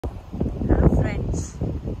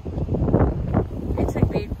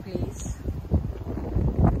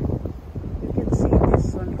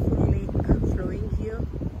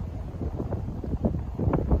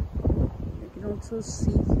also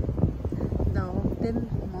see the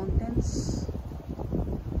mountains.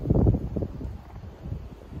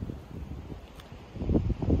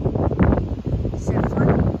 It's a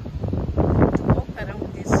fun to walk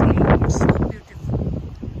around this lake. It's so beautiful.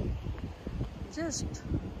 Just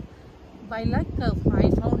by luck, I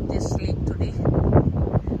found this lake today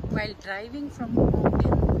while driving from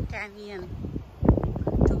Mountain Canyon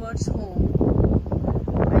towards home.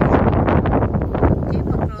 I came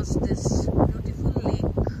across this beautiful lake.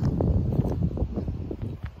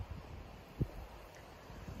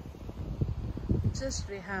 Just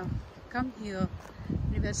we have come here.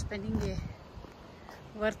 We were spending a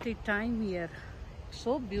worthy time here.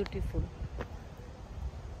 So beautiful.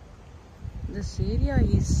 This area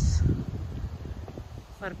is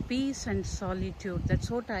for peace and solitude.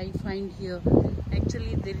 That's what I find here.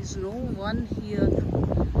 Actually, there is no one here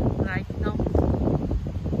right now.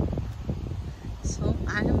 So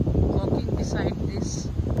I am walking beside this.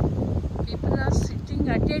 People are sitting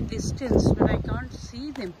at a distance, but I can't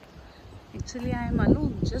see them. Actually, I am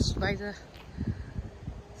alone just by the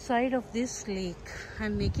side of this lake. I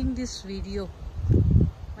am making this video.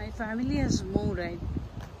 My family has moved. I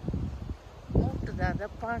moved to the other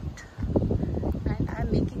part, and I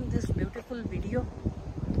am making this beautiful video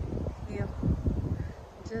here.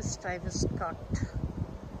 Just I was caught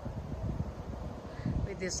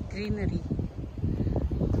with this greenery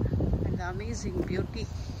and the amazing beauty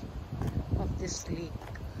of this lake.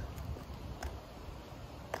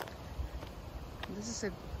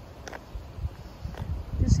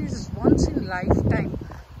 This is once in lifetime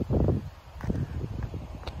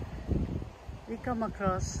we come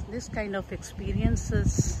across this kind of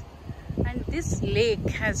experiences, and this lake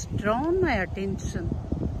has drawn my attention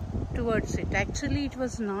towards it. Actually, it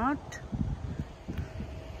was not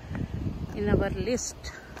in our list,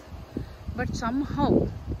 but somehow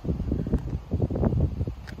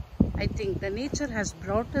I think the nature has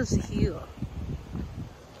brought us here,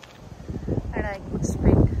 and I could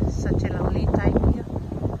spend such a lovely time here.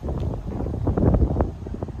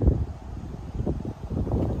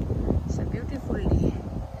 It's a beautiful day.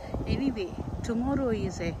 Anyway, tomorrow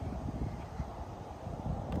is a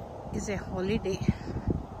holiday,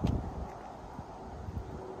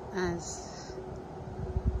 as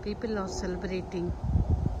people are celebrating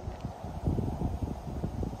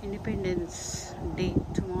Independence Day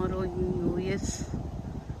tomorrow in US.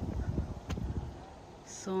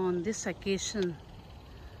 So on this occasion,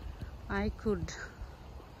 I could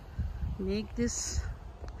make this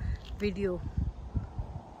video.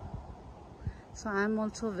 So I am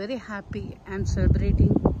also very happy and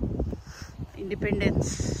celebrating independence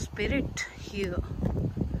spirit here,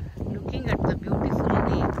 looking at the beautiful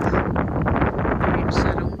lake and its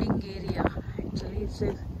surrounding area. Actually,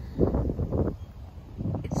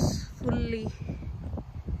 it's fully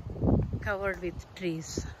covered with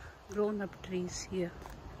trees, grown up trees here,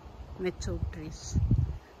 mature trees.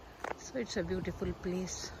 So it's a beautiful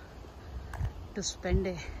place to spend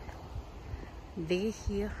a day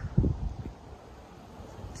here.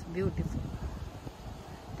 It's beautiful.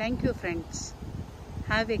 Thank you, friends.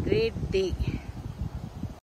 Have a great day.